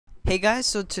Hey guys,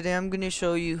 so today I'm going to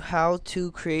show you how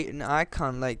to create an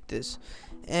icon like this.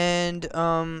 And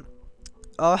I'll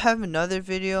have another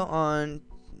video on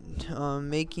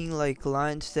making like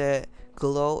lines that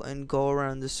glow and go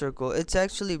around the circle. It's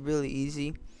actually really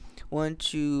easy.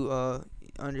 Once you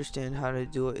understand how to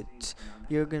do it,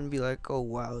 you're gonna be like, oh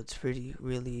wow, it's really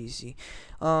easy.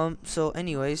 So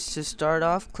anyways, to start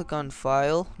off, click on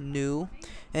File, New,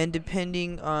 and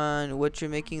depending on what you're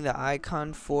making the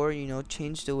icon for,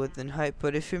 change the width and height.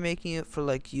 But if you're making it for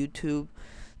like YouTube,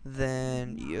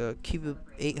 then keep it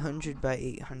 800 by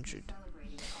 800.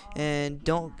 And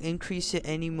don't increase it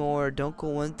anymore. Don't go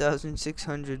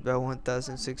 1600 by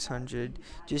 1600.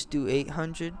 Just do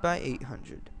 800 by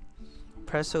 800.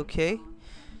 Press OK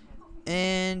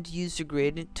and use the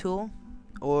gradient tool,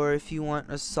 or if you want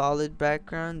a solid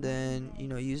background, then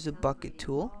use the bucket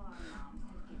tool,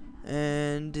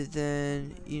 and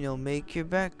then make your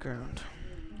background.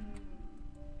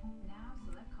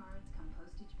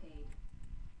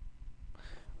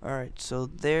 Alright, so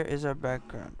there is our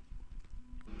background.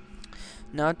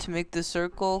 Now to make the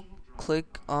circle,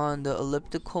 click on the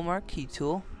elliptical marquee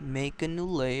tool, make a new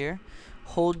layer,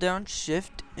 hold down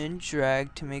shift and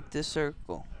drag to make the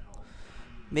circle.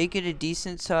 Make it a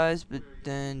decent size, but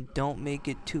then don't make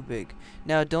it too big.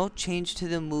 Now don't change to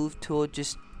the move tool,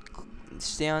 just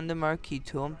stay on the marquee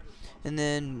tool and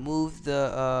then move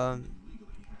the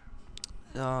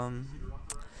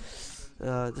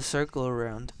circle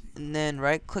around, and then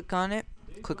right click on it,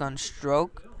 click on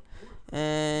stroke,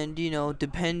 and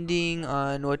depending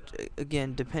on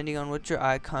what your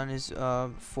icon is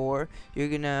for, you're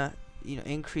gonna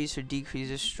increase or decrease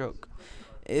the stroke.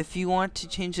 If you want to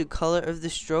change the color of the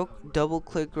stroke, double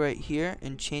click right here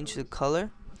and change the color,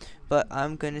 but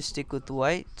I'm gonna stick with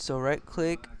white, so right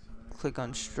click, click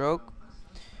on stroke.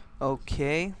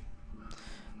 Okay,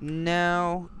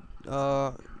 now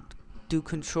do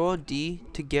Control D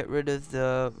to get rid of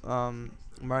the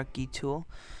marquee tool,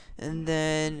 and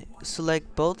then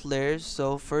select both layers.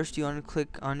 So first you want to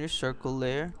click on your circle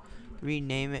layer,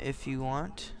 rename it if you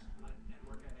want,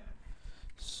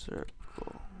 circle,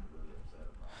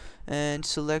 and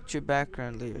select your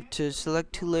background layer. To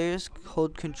select two layers,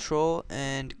 hold Control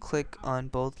and click on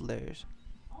both layers.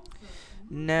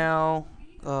 Now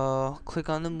click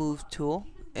on the move tool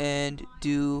and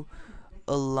do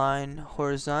align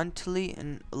horizontally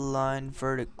and align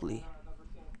vertically.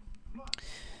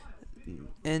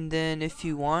 And then if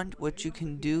you want, what you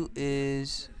can do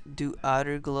is do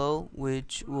outer glow,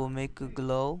 which will make a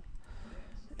glow.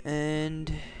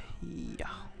 And yeah,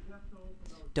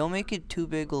 don't make it too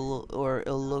big or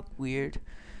it'll look weird,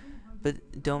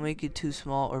 but don't make it too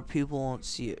small or people won't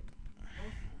see it.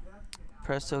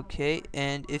 Press OK,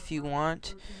 and if you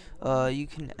want, you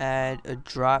can add a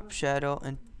drop shadow,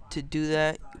 and to do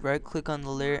that, right click on the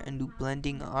layer and do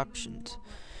blending options.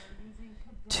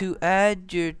 To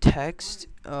add your text,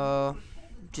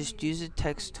 just use the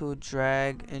text tool,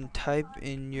 drag and type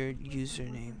in your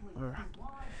username, or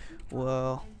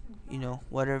well,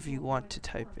 whatever you want to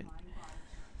type in.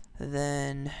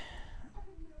 Then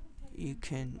you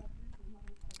can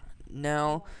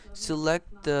now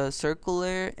select the circle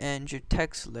layer and your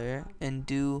text layer and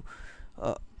do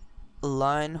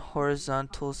align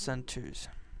horizontal centers.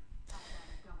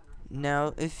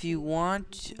 Now if you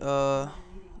want,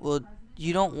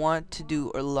 you don't want to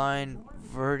do align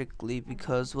vertically,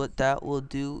 because what that will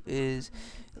do is,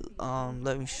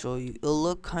 let me show you, it'll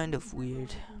look kind of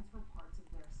weird.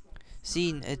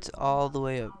 See, it's all the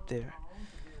way up there.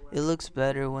 It looks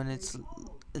better when it's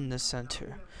in the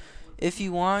center. If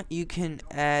you want, you can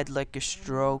add like a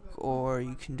stroke, or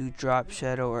you can do drop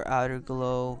shadow or outer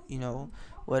glow,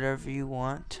 whatever you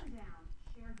want.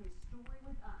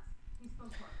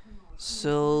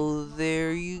 So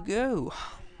there you go.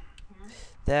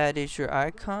 That is your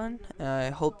icon. I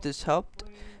hope this helped.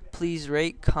 Please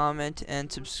rate, comment, and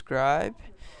subscribe.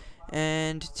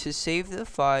 And to save the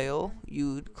file,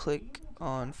 you would click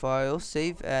on File,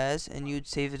 Save As, and you'd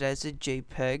save it as a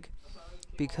JPEG,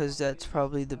 because that's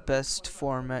probably the best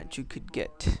format you could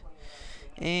get.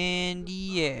 And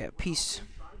yeah, peace.